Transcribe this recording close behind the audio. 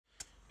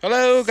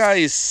Hello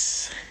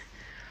guys,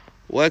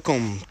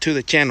 welcome to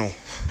the channel.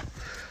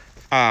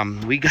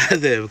 We got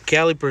the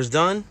calipers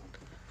done.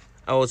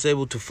 I was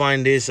able to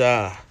find this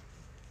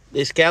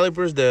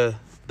calipers, the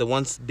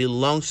ones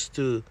belongs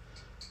to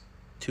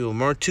a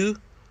mk2.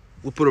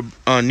 We put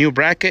a new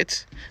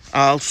brackets.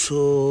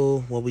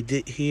 Also, what we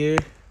did here,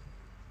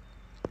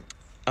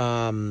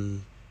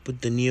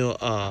 put the new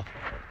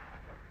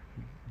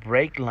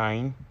brake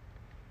line,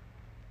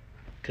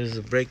 because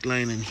the brake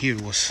line in here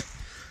was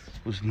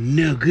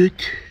no good.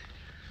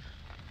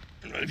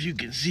 I don't know if you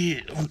can see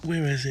it.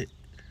 Where is it?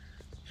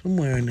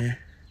 Somewhere in there.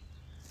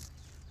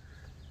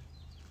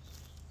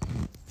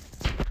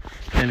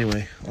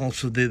 Anyway,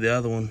 also did the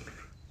other one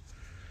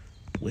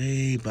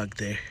way back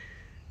there.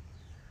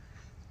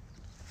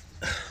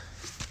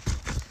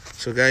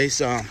 So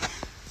guys,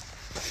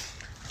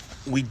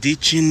 we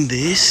ditching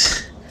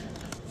this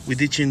Mark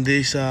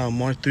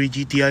 3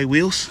 GTI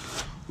wheels.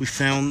 We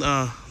found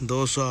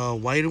those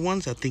wider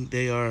ones. I think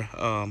they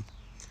are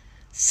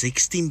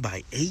 16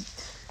 by 8.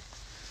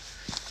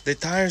 The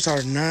tires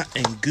are not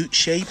in good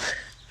shape,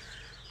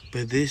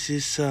 but this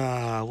is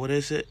what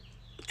is it,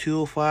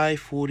 205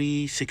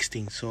 40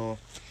 16. So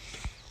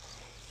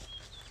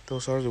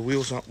those are the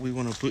wheels that we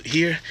want to put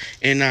here.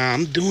 And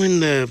I'm doing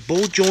the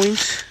bowl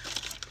joints.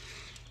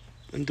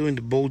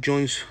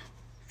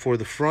 For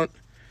the front.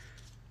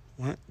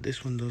 What?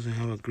 This one doesn't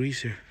have a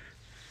greaser.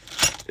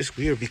 It's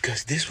weird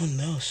because this one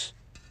does.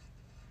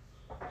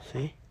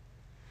 See?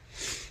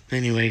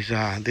 Anyways,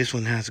 this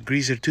one has a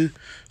greaser too.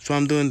 So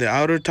I'm doing the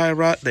outer tie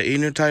rod, the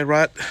inner tie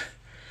rod,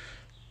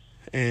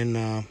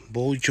 and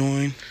bowl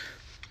joint.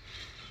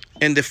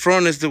 And the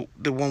front is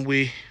the one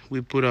we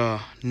put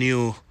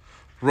new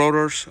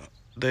rotors.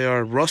 They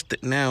are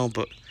rusted now,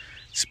 but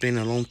it's been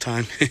a long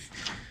time. I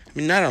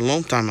mean, not a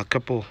long time, a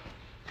couple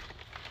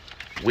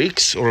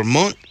weeks or a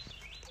month.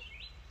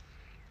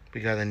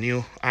 We got a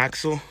new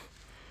axle.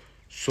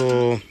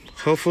 So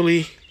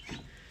hopefully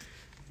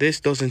this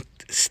doesn't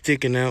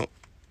sticking out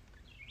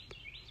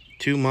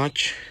too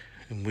much,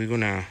 and we're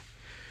gonna,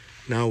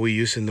 now we're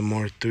using the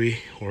Mark 3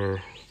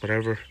 or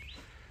whatever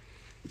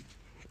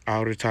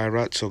outer tie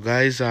rod. So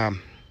guys, I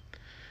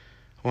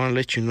want to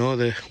let you know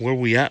that where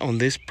we at on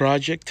this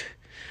project.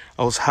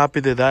 I was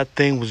happy that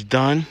thing was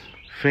done,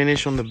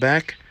 finished on the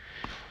back.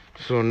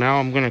 So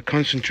now I'm gonna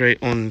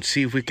concentrate on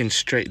see if we can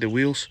straighten the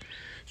wheels.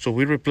 So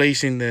we're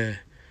replacing the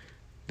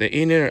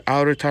inner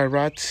outer tie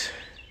rods,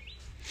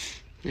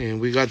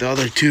 and we got the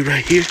other two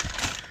right here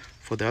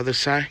for the other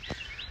side.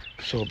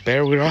 So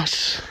bear with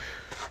us,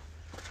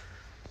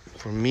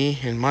 for me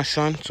and my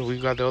son. So we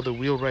got the other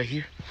wheel right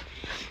here.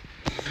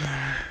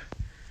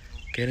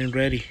 Getting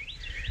ready.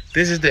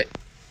 This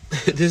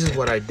is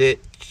what I did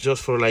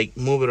just for like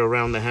move it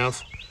around the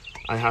house.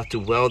 I have to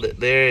weld it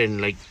there,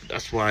 and like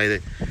that's why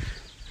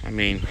I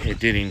mean, it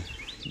didn't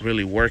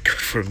really work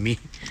for me.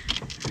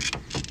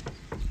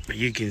 But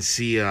you can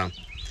see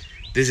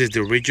this is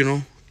the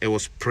original. It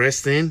was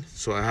pressed in,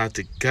 so I had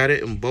to cut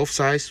it on both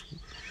sides,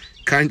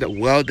 kind of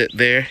weld it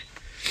there,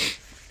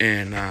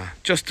 and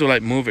just to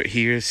like move it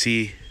here,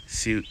 see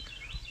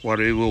what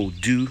it will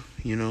do,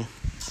 you know.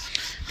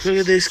 Look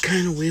at this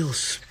kind of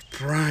wheels,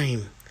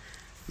 prime.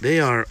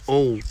 They are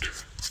old.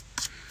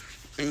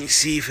 Let me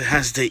see if it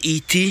has the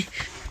ET.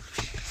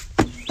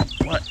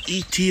 What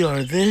ET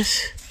are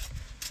this?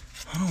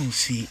 I don't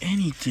see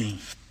anything.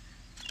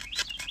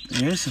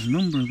 There's a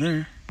number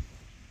there.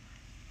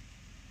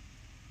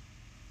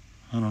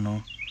 I don't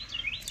know.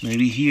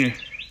 Maybe here.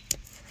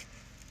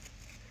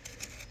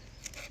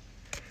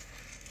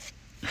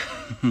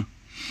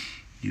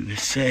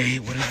 USA.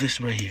 What is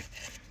this right here?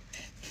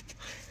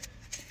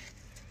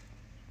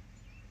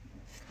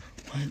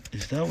 What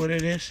is that? What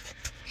it is?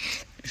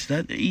 Is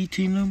that the ET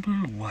number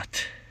or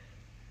what?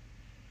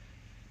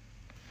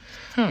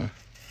 Huh.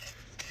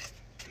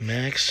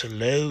 Max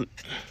load.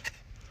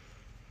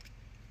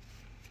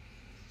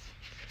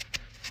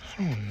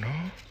 I don't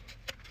know.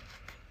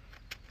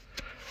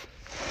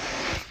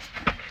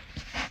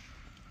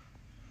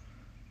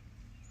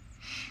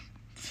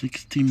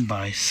 $16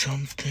 by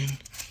something.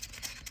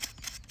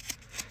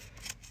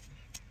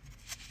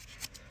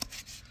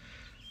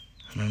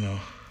 I don't know.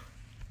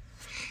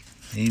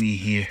 Maybe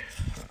here.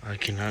 I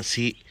cannot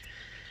see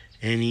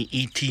any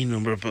ET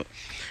number, but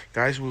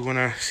guys, we're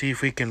gonna see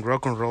if we can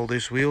rock and roll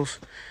these wheels.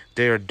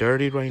 They are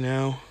dirty right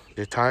now.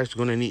 The tires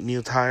gonna need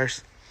new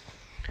tires.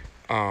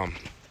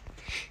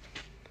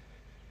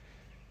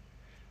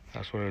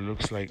 That's what it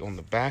looks like on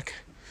the back.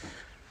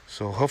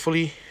 So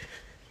hopefully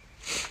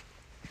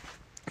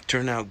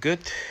turn out good.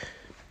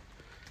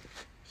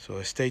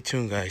 So stay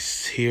tuned,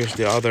 guys. Here's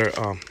the other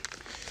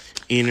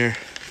inner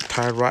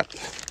tie rod.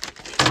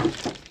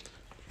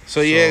 So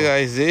yeah,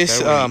 guys,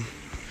 this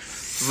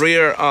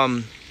rear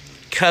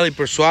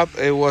caliper swap,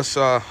 it was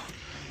a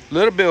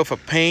little bit of a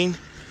pain.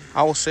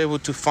 I was able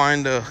to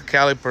find the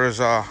calipers.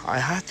 I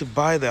had to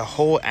buy the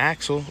whole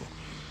axle.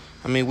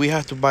 I mean, we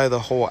have to buy the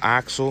whole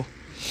axle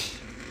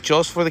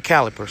just for the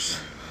calipers.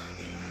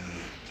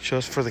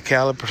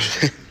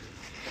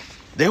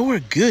 they were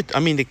good. I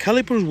mean, the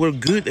calipers were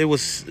good. It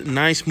was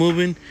nice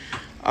moving.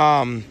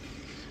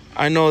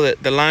 I know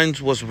that the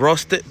lines was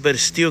rusted, but it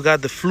still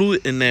got the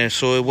fluid in there,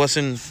 so it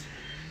wasn't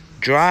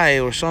dry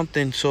or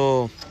something.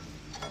 So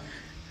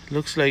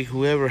looks like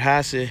whoever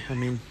has it, I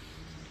mean,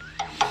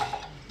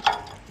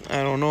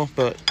 I don't know,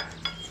 but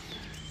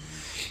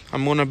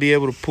I'm gonna be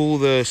able to pull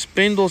the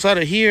spindles out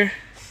of here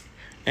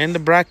and the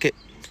bracket,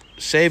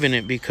 saving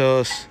it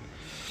because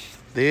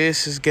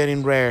this is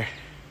getting rare.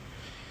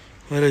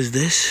 What is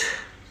this?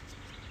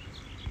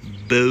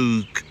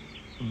 Book.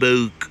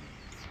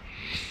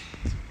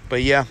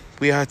 But yeah,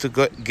 we have to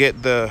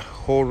get the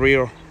whole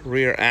rear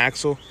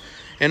axle,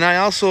 and I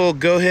also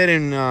go ahead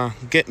and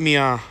get me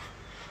a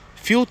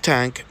fuel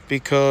tank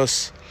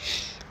because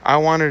I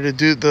wanted to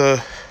do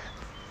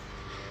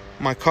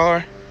my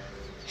car,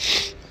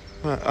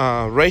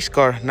 race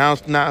car. Now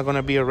it's not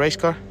gonna be a race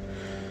car,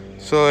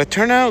 so it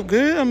turned out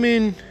good. I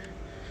mean,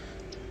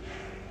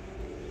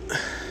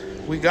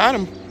 we got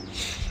him.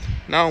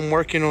 Now I'm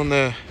working on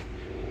the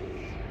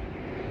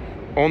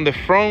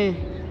front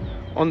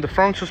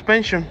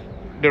suspension.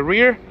 The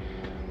rear,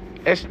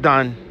 it's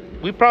done.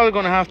 We're probably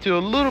gonna have to a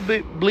little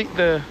bit bleed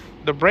the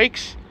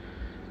brakes,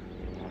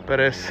 but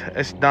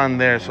it's done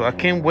there. So I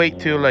can't wait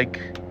to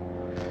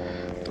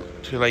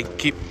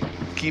keep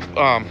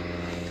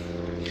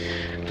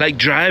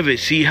drive it,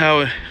 see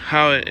how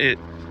it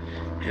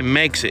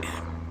makes it.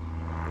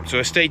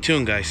 So stay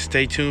tuned, guys.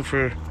 Stay tuned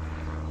for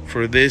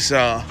this.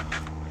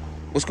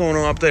 What's going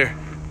on up there?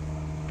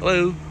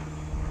 Hello.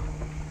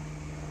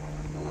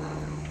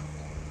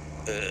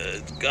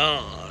 It's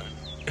gone.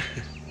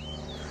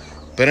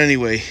 But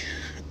anyway,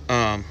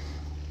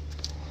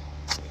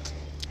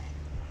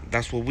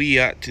 that's what we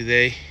at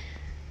today.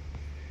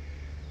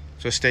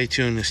 So stay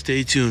tuned.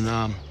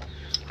 Am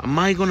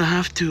I gonna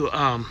have to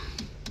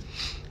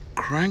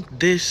crank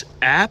this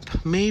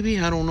up? Maybe,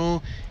 I don't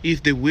know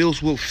if the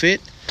wheels will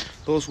fit.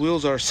 Those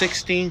wheels are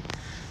 16,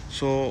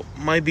 so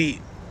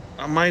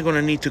am I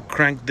gonna need to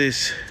crank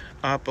this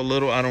up a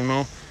little? I don't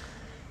know.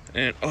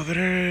 And over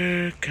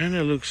there kind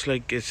of looks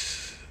like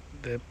it's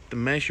the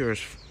measure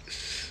is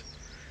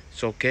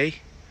it's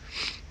okay.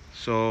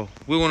 So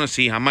we want to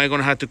see, am I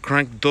gonna have to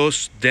crank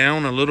those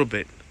down a little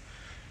bit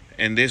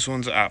and this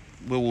one's up?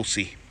 We will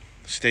see.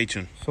 Stay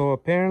tuned. So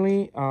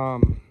apparently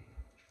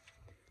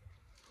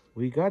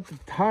we got the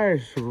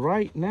tires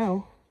right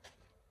now,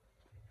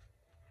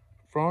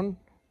 front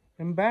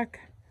and back,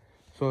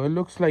 so it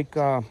looks like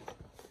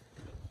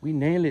we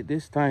nailed it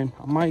this time.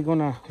 Am I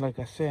gonna, like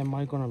I said, am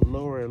I gonna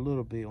lower it a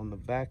little bit on the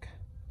back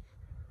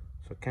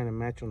so kind of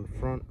match on the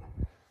front,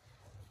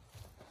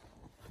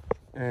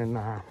 and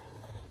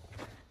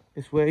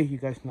this way you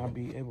guys not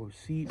be able to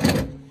see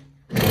it.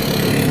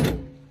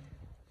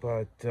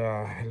 But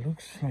it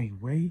looks like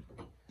way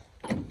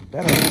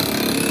better.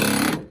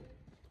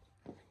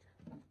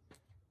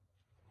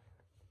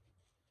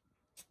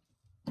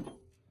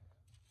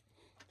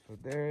 So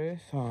there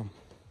is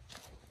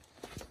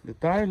the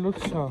tire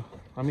looks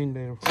I mean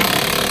the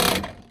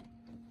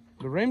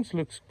rims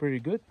looks pretty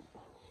good.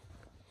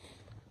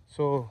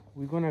 So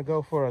we're gonna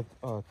go for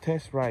a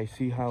test ride,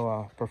 see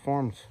how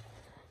performs.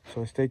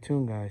 So stay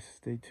tuned, guys.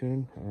 Stay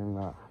tuned, and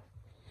we're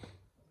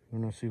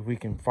gonna see if we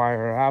can fire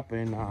her up.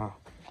 And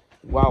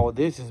wow,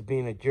 this has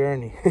been a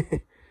journey.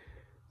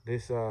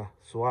 This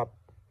swap,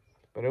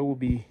 but it will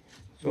be.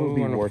 So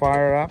we're gonna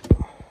fire up.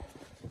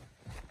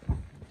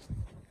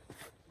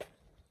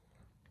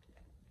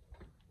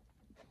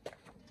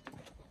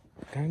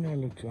 Kind of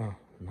looks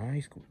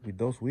nice with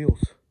those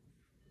wheels.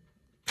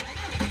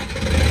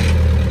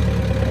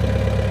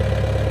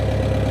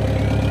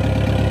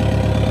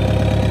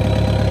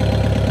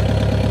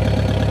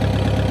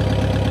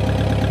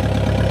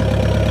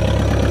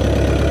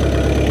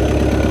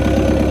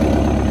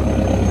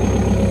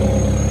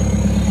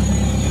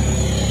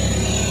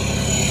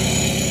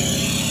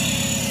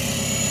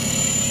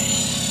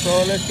 So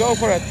let's go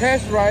for a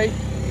test ride.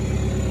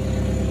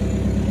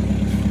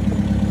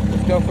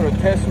 Let's go for a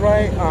test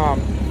ride.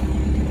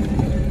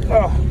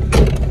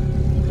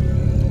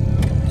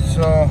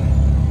 So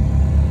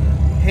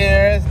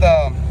here is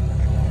the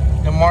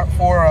Mark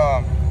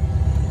IV.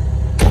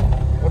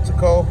 What's it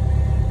called?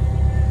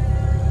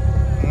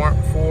 Mark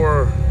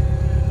IV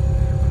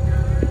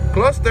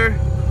cluster.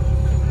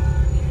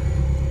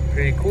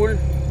 Pretty cool.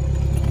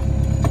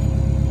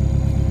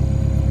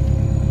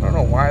 I don't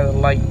know why the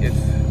light is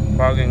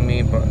bugging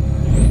me, but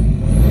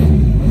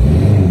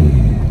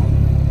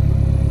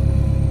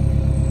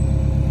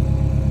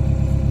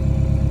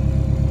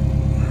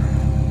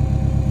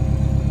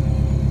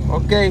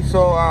okay.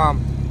 So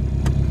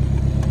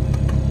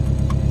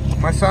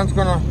my son's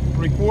gonna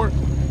report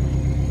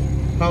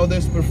how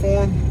this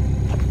performed.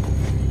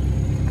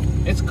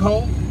 It's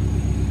cold,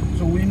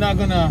 so we're not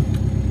gonna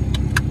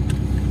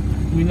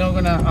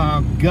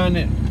gun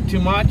it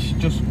too much.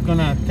 Just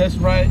gonna test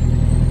ride.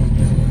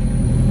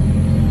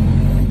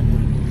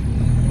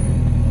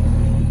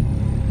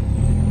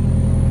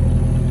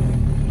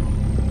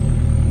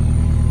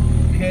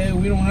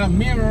 We don't have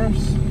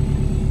mirrors.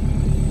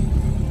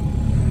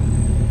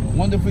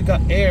 Wonder if we got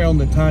air on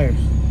the tires.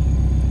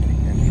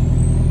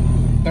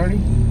 30.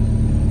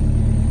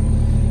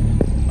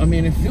 I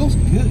mean, it feels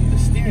good, the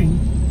steering.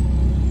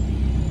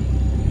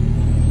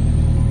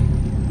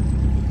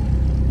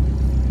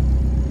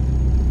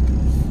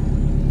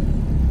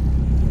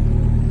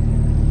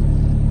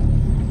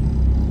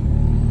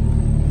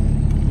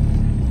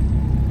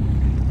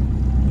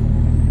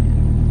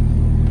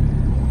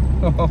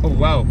 Oh,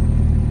 wow.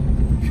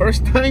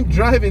 First time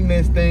driving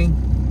this thing.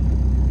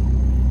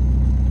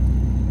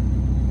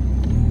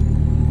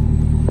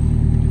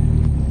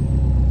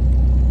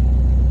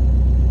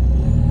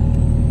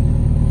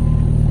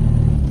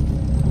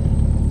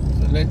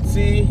 So let's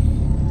see.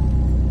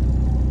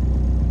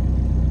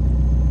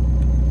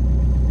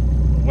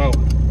 Wow. So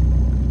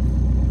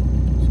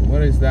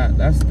what is that?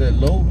 That's the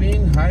low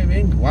beam, high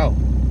beam. Wow.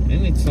 They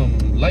need some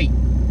light.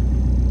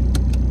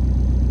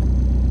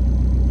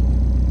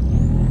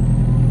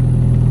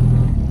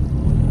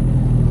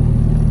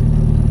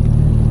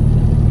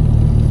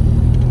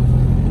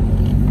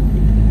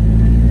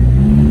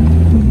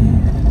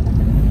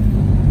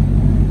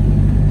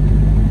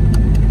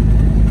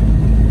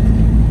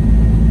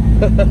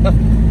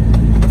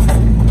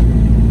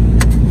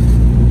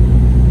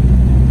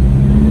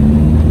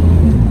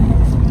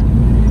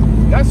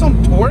 Got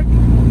some torque.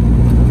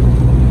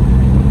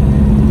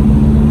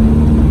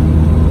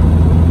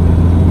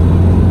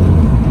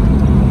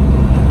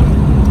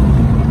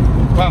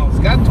 Wow, it's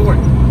got torque.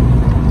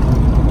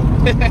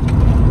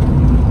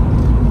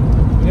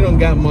 We don't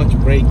got much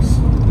brakes.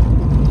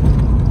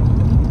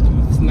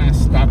 It's not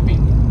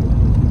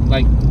stopping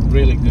like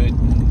really good.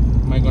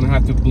 Am I gonna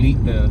have to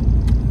bleed the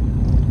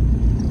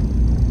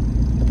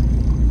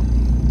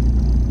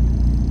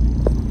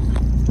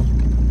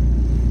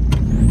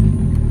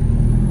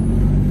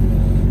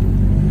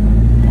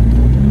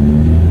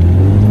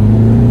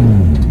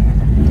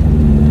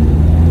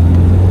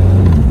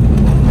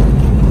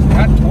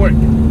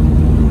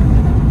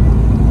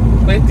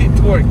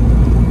torque.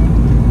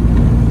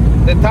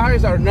 The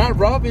tires are not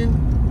rubbing.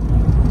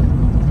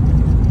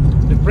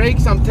 The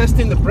brakes, I'm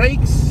testing the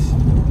brakes.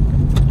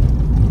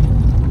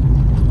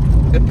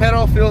 The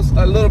pedal feels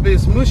a little bit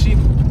smushy.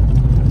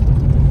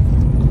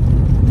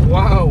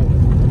 Wow.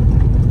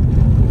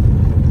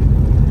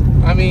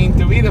 I mean,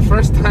 to be the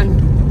first time,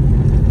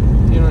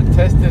 you know,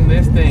 testing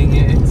this thing,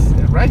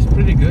 it rides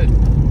pretty good.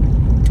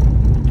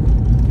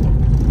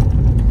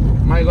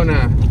 Am I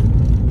gonna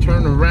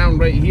turn around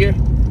right here?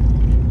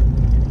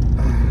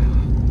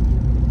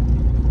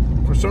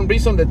 For some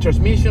reason the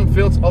transmission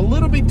feels a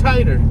little bit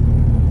tighter.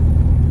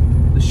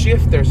 The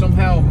shifter,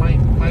 somehow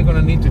am I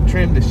gonna need to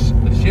trim the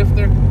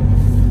shifter,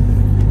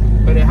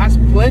 but it has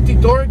plenty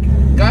torque,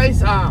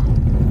 guys.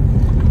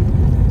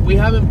 We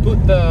haven't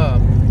put the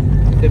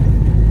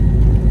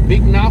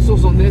big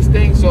nozzles on this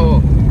thing,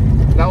 so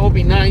that will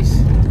be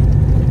nice.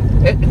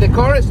 The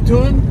car is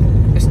tuned,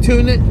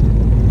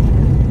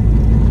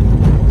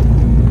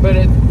 but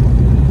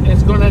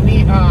it's gonna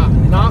need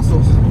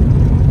nozzles.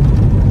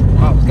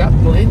 Wow, it's got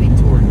plenty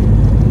torque.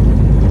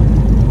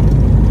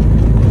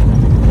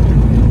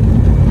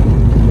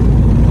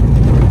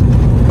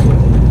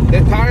 The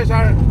tires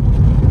are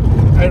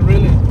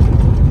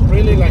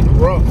really like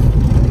rough. I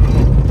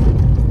don't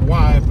know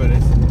why, but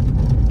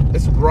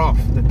it's rough.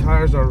 The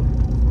tires are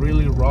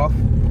really rough.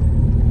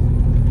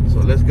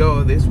 So let's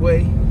go this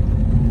way.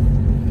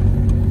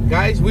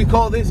 Guys, we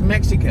call this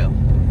Mexico.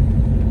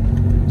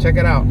 Check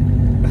it out.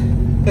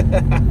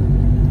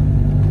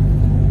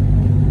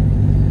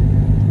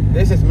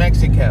 This is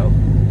Mexico.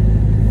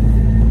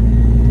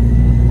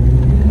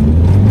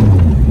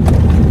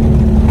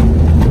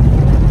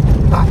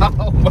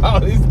 Oh, wow,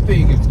 this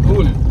thing is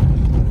cool.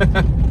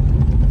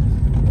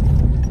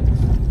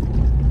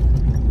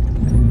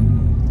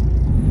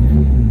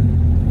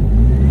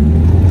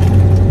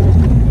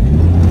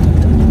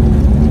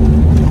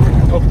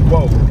 Oh,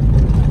 whoa.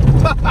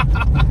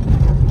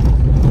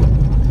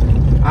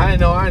 I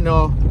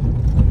know.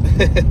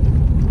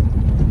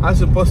 I'm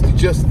supposed to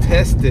just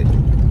test it.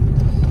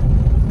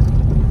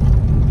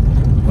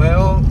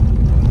 Well,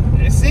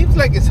 it seems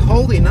like it's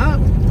holding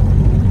up.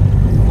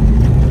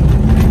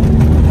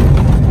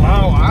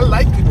 Wow, I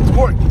like the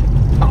torque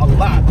a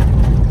lot.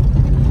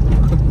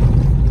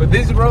 But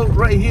this road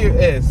right here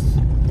is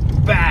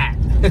bad.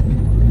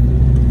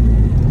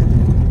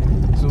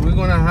 So we're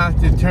gonna have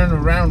to turn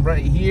around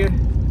right here.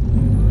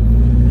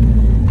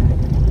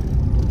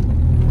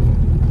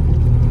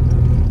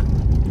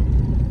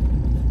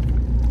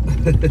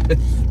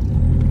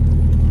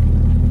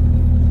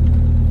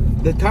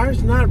 The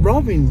tire's not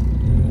rubbing.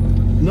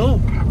 No.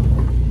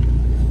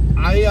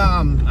 I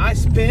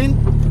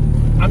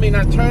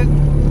turn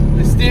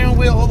the steering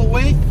wheel all the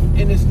way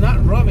and it's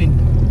not rubbing.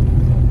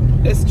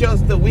 It's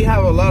just that we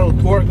have a lot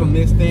of torque on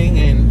this thing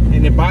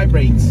and it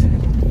vibrates.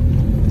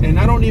 And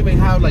I don't even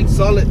have like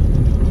solid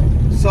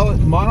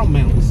model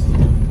mounts.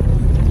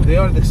 They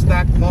are the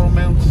stacked model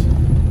mounts.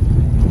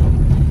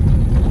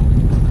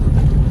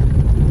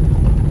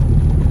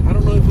 I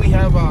don't know if we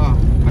have a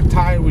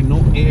tire with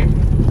no air.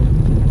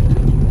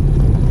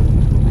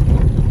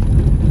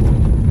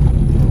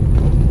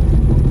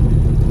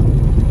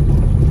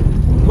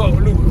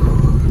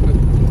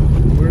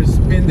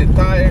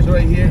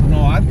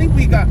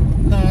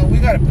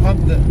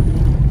 pump the.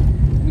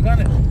 We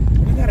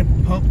gotta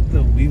pump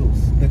the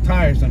wheels, the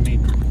tires. I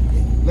mean,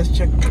 let's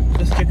check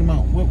them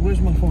out. Where's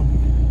my phone?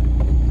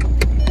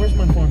 Where's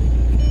my phone?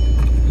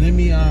 Let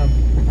me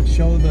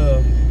show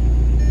the.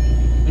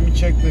 Let me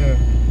check the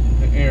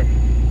air.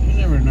 You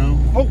never know.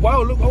 Oh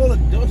wow! Look all the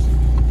dust.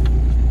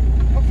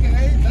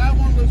 Okay, that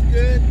one looks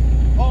good.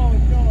 Oh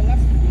no,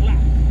 that's flat.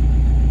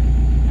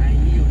 I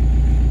knew it.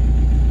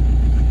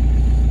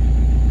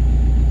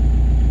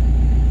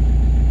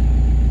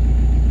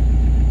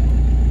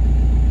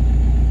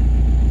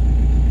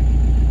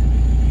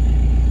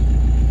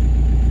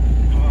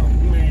 Oh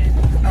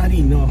man, I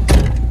didn't know.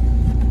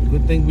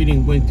 Good thing we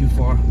didn't went too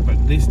far.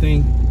 But this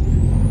thing,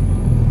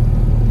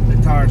 the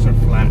tires are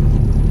flat.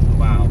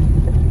 Wow.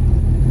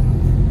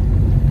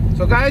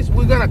 So guys,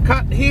 we're gonna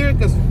cut here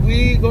because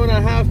we're gonna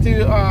have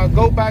to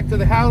go back to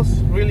the house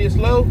really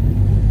slow.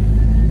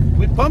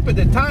 We pumped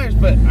the tires,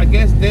 but I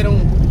guess they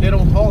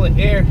don't hold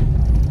the air.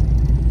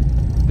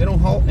 They don't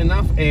hold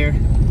enough air.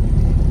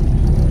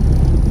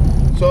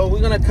 So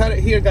we're gonna cut it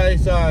here,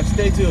 guys.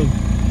 Stay tuned.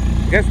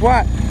 Guess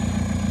what?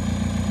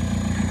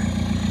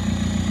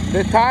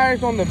 The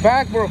tires on the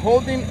back were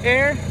holding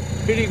air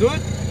pretty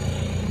good,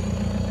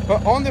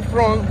 but on the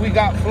front we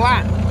got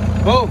flat,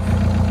 both.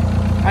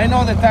 I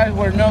know the tires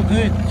were no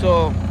good,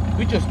 so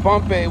we just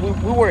pump it. We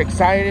were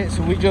excited,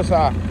 so we just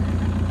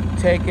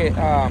take it.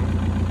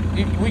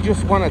 We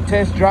just want to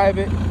test drive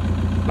it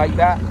like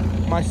that.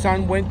 My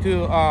son went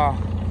to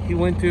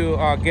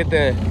get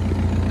the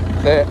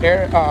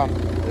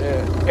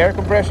air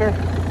compressor.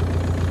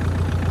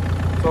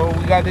 So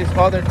we got this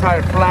other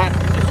tire flat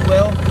as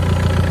well.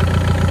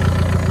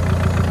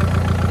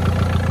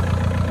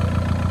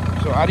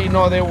 So I didn't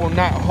know they will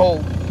not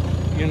hold,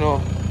 you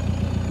know.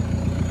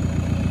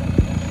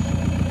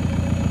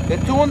 The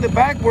two on the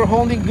back were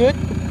holding good,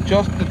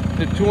 just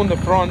the two on the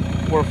front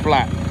were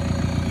flat.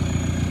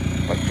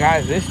 But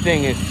guys, this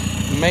thing is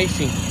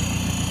amazing.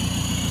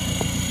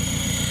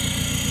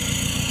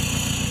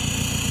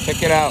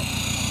 Check it out.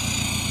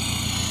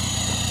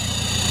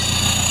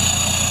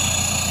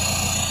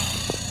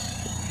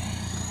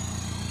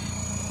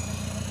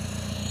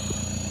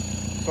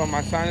 So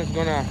my son is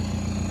gonna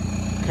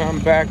come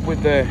back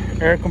with the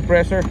air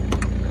compressor.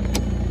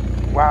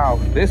 Wow,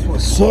 this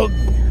was so good.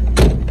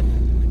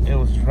 It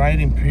was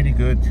riding pretty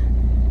good.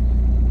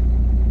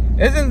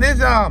 Isn't this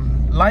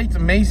lights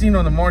amazing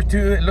on the mk2?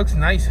 It looks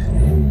nice.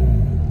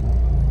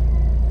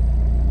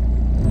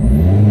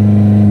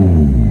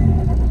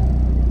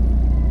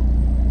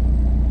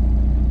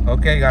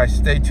 Okay guys,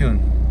 stay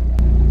tuned.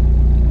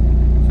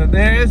 So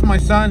there is my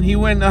son. He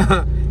went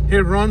he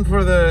run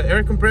for the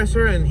air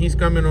compressor and he's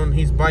coming on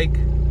his bike.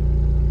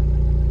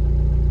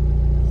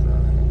 So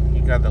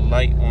he got the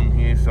light on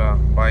his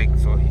bike,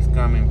 so he's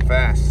coming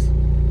fast.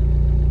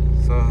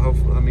 So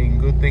hopefully, I mean,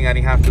 good thing I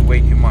didn't have to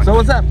wait too much. So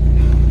what's up?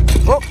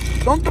 Oh,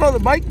 don't throw the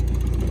bike.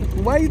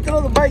 Why you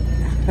throw the bike?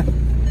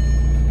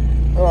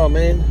 Oh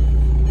man.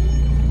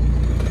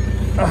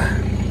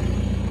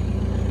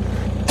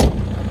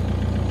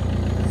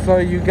 So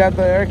you got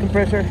the air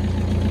compressor.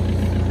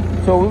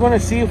 So we're gonna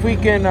see if we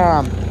can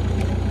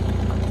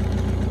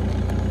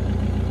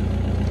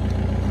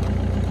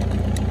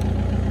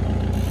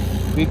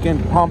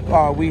pump.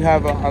 We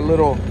have a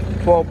little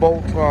 12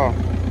 volt.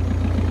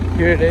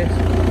 Here it is.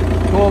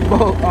 12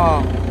 volt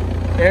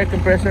air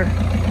compressor.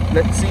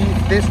 Let's see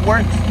if this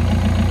works.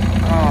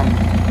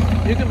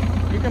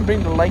 You can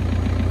bring the light,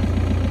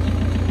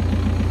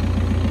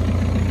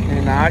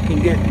 and I can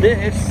get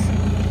this,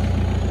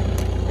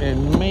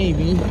 and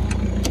maybe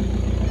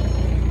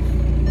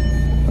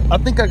I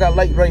think I got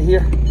light right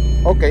here.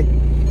 Okay,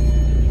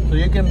 so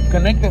you can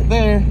connect it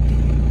there.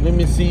 Let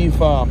me see if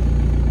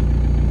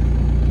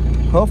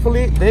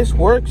hopefully this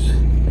works,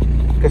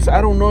 because I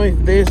don't know if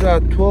this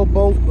 12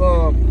 volt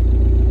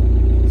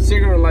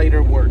cigarette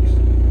lighter works.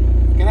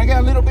 Can I get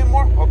a little bit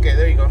more? Okay,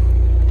 there you go.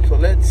 So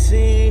let's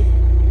see.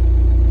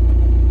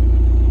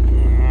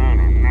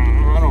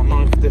 I don't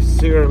know if this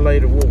cigarette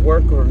lighter will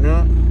work or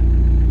not.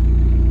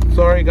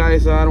 Sorry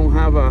guys, I don't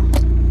have a.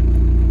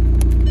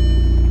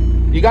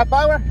 You got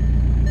power?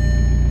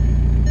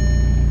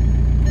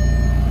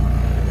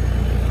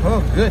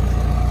 Oh, good.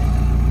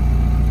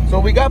 So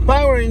we got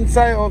power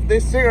inside of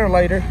this cigarette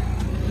lighter.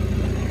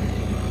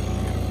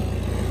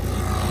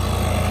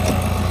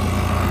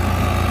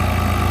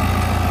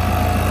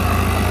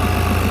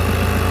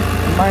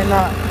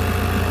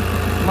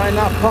 Might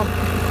not pump.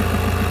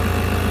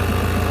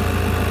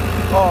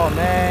 Oh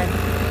man.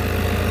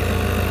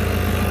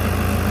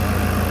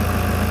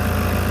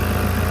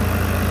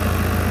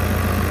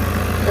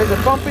 Is it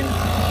pumping?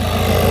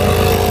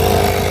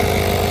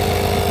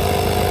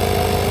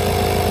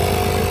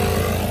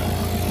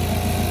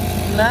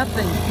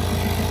 Nothing.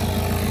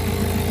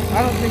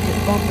 I don't think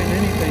it's pumping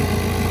anything.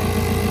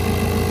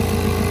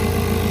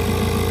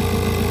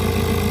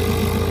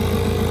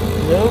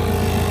 Nope.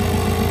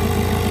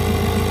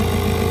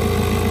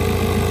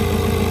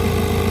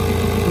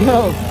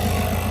 No,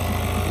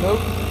 nope,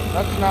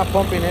 that's not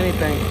pumping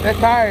anything. That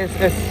tire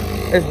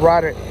is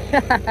rotted.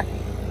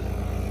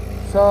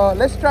 So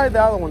let's try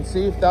the other one,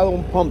 see if the other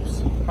one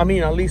pumps. I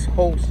mean, at least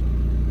holds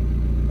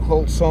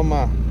some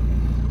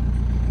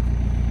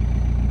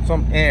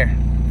air.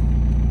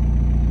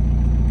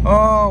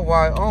 Oh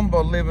wow,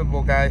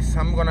 unbelievable, guys.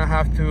 I'm gonna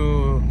have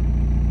to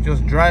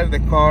just drive the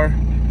car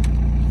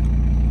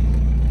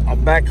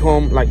back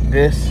home like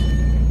this.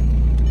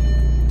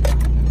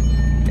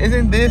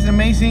 Isn't this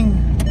amazing?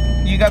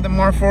 You got the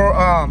Mark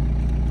IV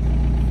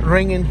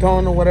ringing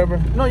tone or whatever.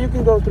 No, you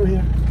can go through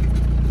here.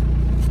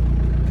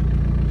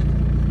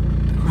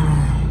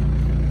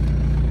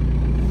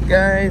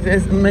 Guys,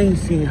 it's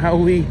amazing how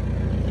and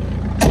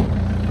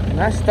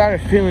I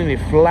started feeling it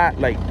flat,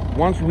 like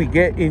once we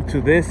get into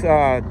this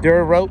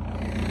dirt road,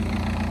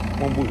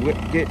 when we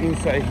get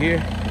inside here,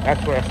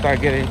 that's where I start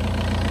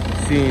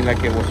seeing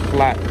like it was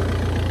flat.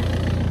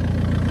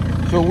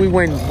 So we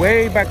went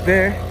way back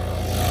there.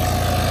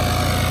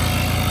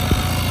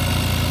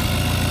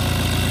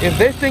 If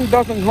this thing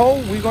doesn't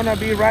hold, we're gonna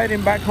be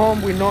riding back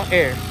home with no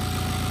air.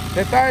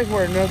 The tires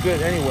were no good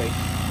anyway.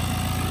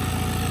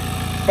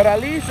 But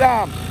at least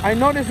I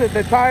noticed that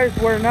the tires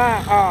were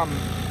not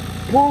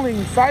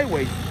pulling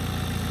sideways.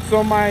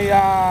 So my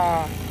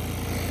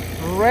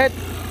red,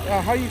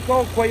 how you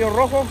call cuello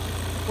rojo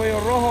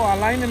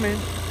alignment,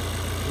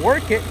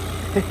 work it.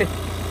 Is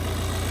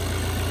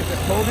it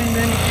holding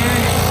any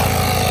air?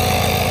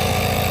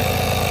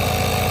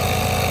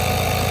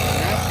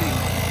 Nothing.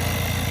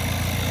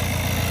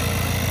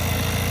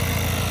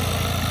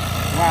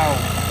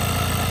 Wow.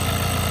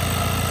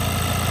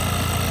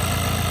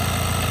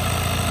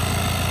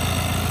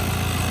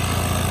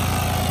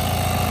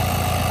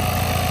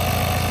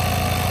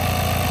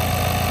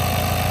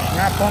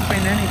 Not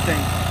pumping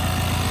anything.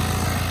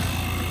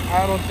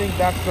 I don't think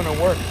that's gonna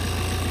work.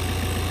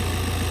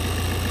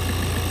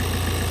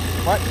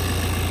 What?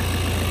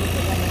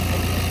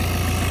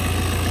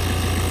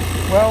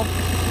 Well,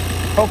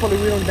 hopefully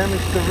we don't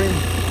damage the rim.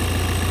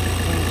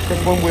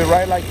 Because when we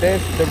ride like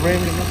this, the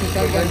rim's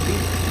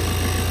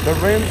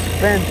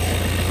bent.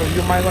 So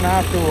you might gonna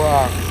have to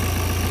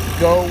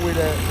go with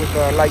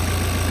a light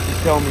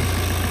to tell me.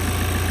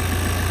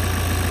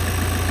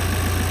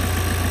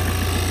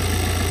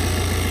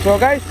 So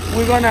guys,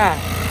 we're gonna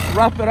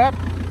wrap it up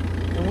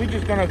and we're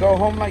just gonna go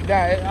home like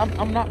that.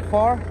 I'm not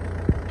far.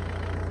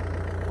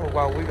 Oh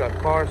wow, we got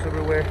cars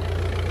everywhere.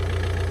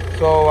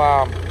 So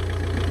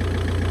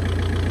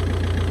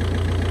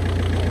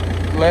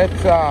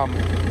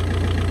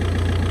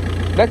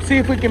let's see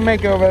if we can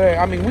make it over there.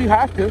 I mean, we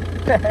have to.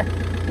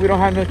 We don't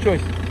have no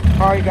choice.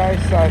 All right guys,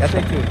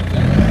 stay tuned.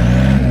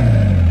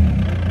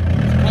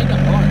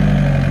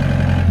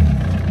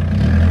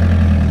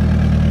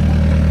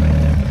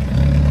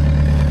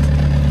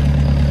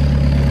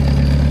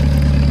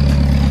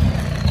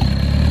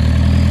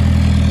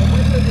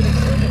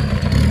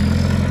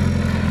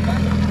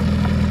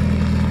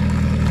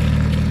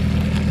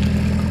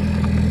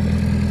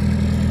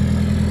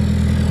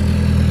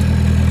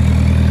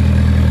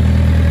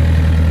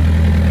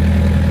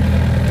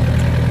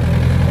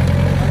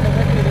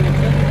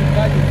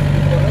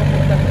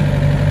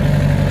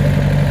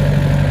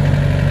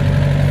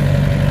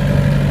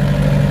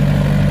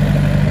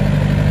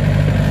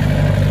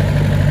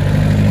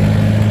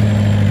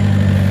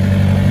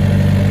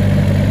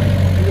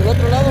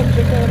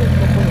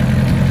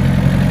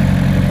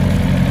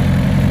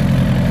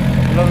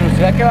 La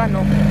velocidad que va,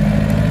 no.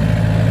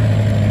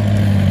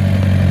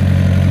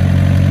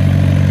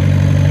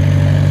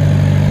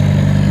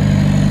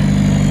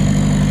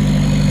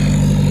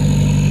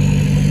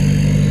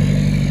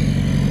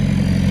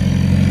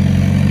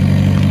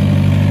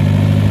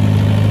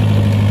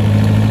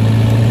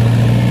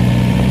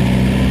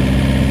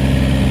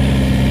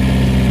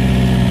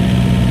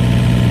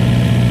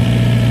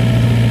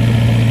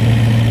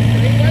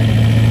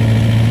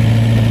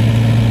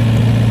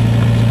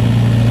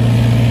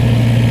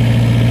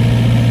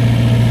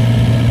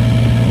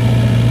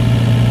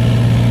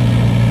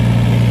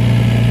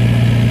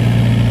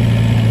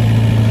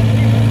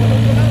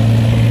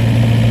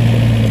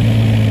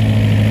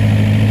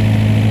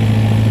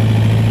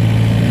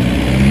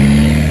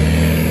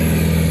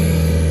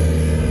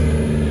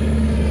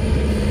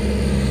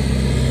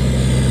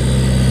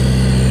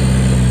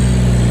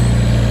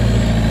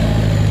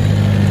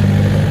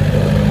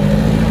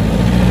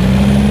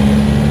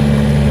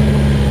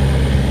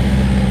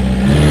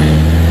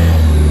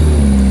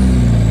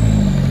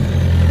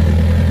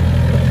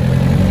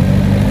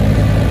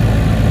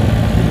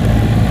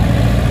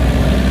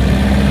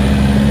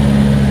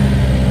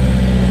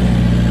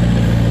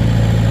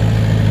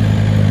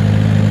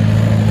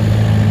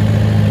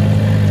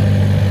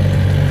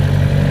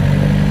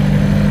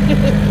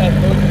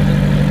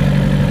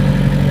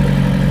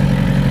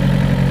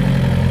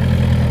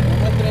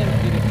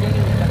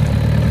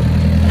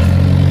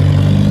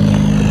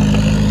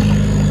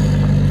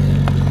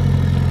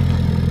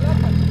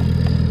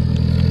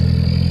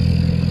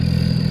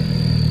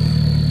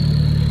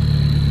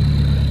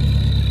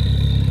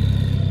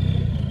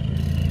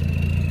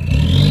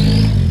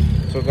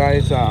 So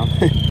guys,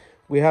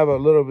 we have a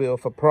little bit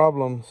of a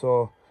problem,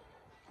 so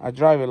I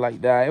drive it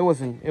like that. It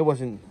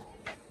wasn't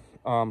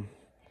a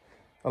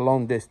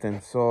long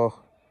distance. So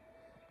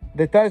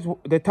the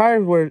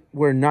tires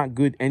were not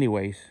good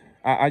anyways.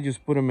 I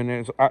just put them in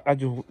there. So I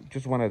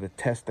just wanted to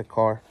test the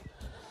car,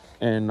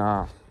 and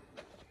I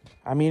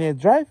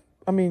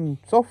mean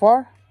so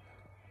far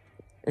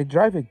it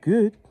drive it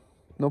good,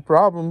 no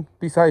problem.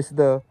 Besides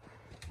the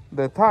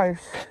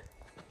tires,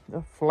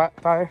 the flat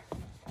tire.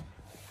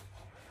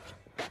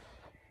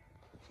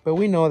 But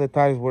we know the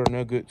tires were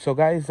no good. So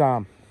guys,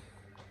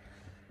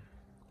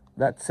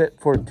 that's it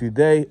for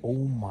today. Oh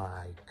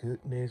my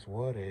goodness,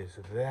 what is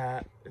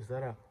that? Is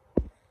that a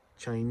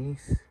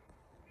Chinese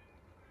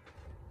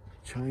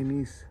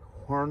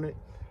Hornet?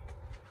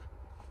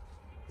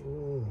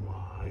 Oh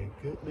my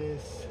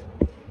goodness.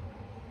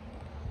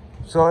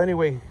 So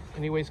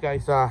anyways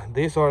guys,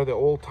 these are the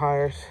old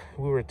tires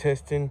we were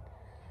testing.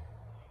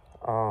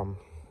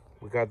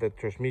 We got the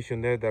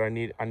transmission there that I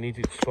need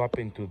to swap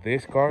into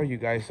this car. You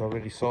guys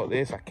already saw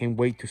this. I can't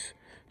wait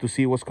to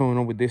see what's going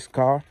on with this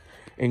car.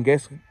 And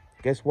guess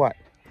what?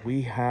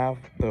 We have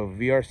the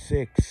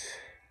VR6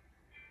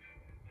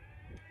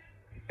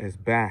 is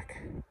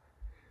back.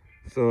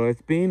 So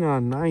it's been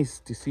nice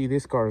to see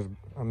this car,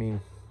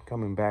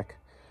 coming back.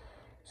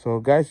 So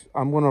guys,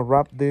 I'm gonna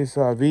wrap this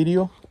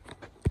video.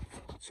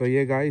 So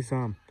yeah guys,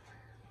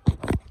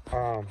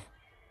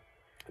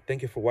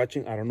 thank you for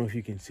watching. I don't know if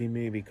you can see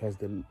me because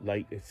the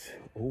light is,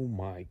 oh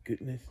my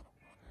goodness.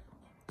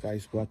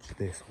 Guys, watch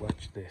this.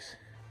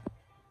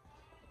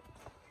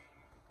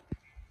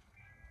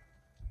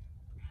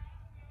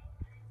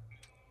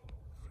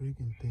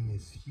 Freaking thing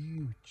is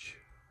huge.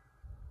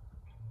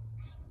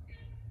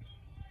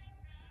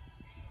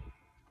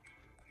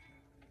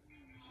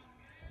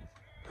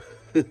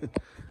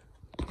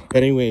 But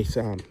anyways,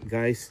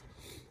 guys,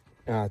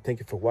 thank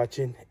you for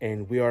watching,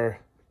 and we are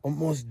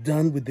almost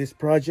done with this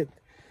project.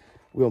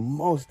 We're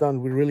almost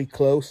done. We're really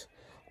close.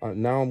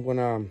 Now I'm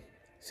gonna,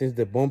 since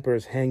the bumper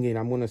is hanging,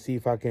 I'm gonna see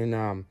if I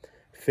can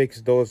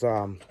fix those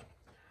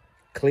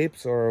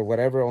clips or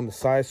whatever on the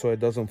side so it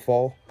doesn't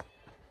fall.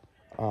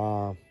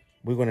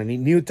 We're gonna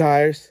need new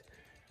tires,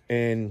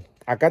 and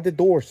I got the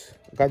doors.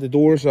 Let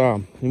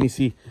me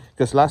see,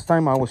 because last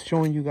time I was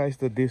showing you guys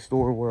that this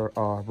door were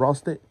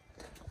rusted.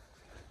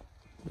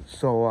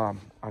 So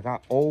I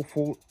got all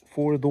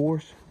four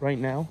doors right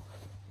now.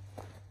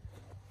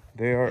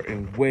 They are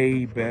in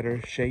way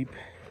better shape.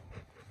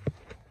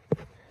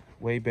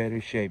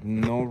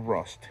 No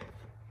rust.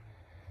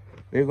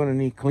 They're gonna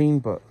need clean,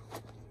 but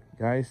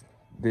guys,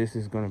 this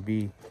is gonna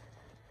be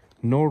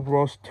no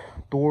rust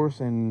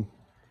doors, and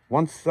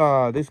once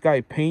this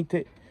guy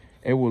painted,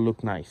 it will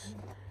look nice.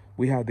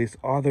 We have this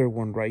other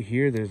one right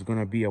here. There's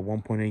gonna be a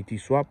 1.8T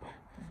swap,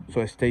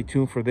 so stay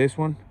tuned for this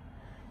one.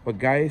 But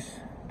guys,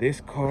 this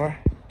car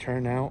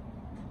turned out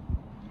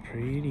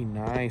pretty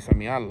nice. I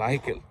mean, I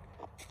like it.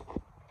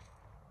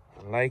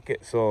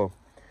 So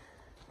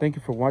thank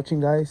you for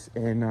watching, guys,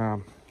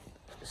 and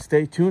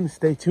stay tuned.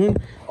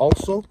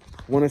 Also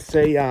want to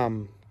say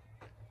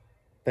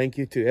thank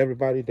you to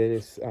everybody that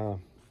is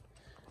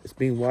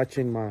been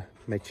watching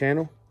my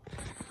channel,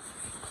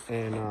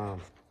 and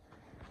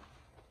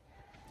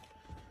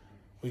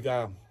we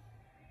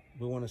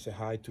want to say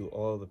hi to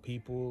all the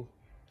people,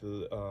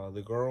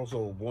 the girls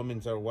or women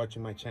that are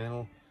watching my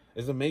channel.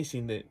 It's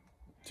amazing that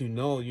to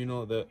know,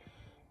 the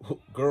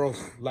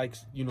girls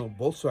likes,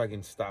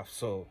 Volkswagen stuff.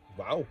 So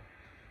wow,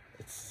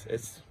 it's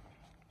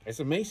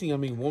amazing. I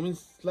mean, women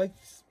like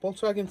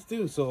Volkswagens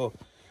too. So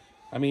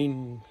I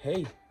mean,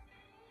 hey,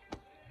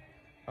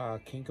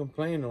 can't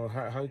complain. Or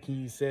how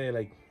can you say,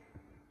 like,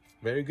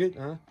 very good,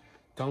 huh?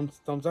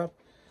 Thumbs up.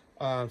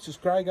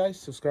 Subscribe, guys.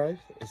 Subscribe.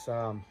 It's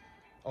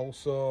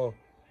also,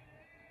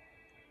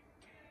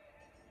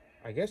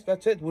 I guess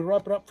that's it. We'll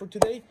wrap it up for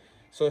today.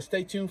 So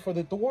stay tuned for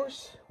the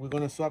doors. We're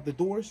gonna swap the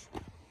doors.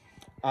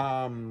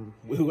 We're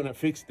gonna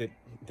fix the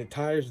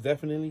tires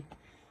definitely.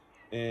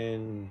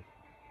 And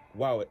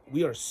wow,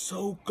 we are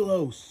so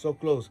close.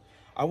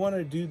 I want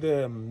to do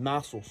the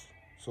nozzles,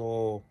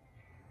 so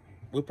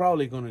we're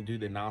probably gonna do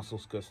the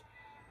nozzles, because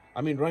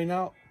I mean, right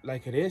now,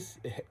 like it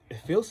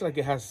feels like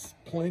it has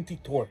plenty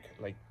torque,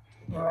 like.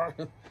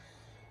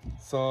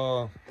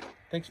 So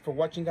thanks for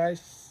watching,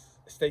 guys.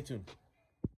 Stay tuned.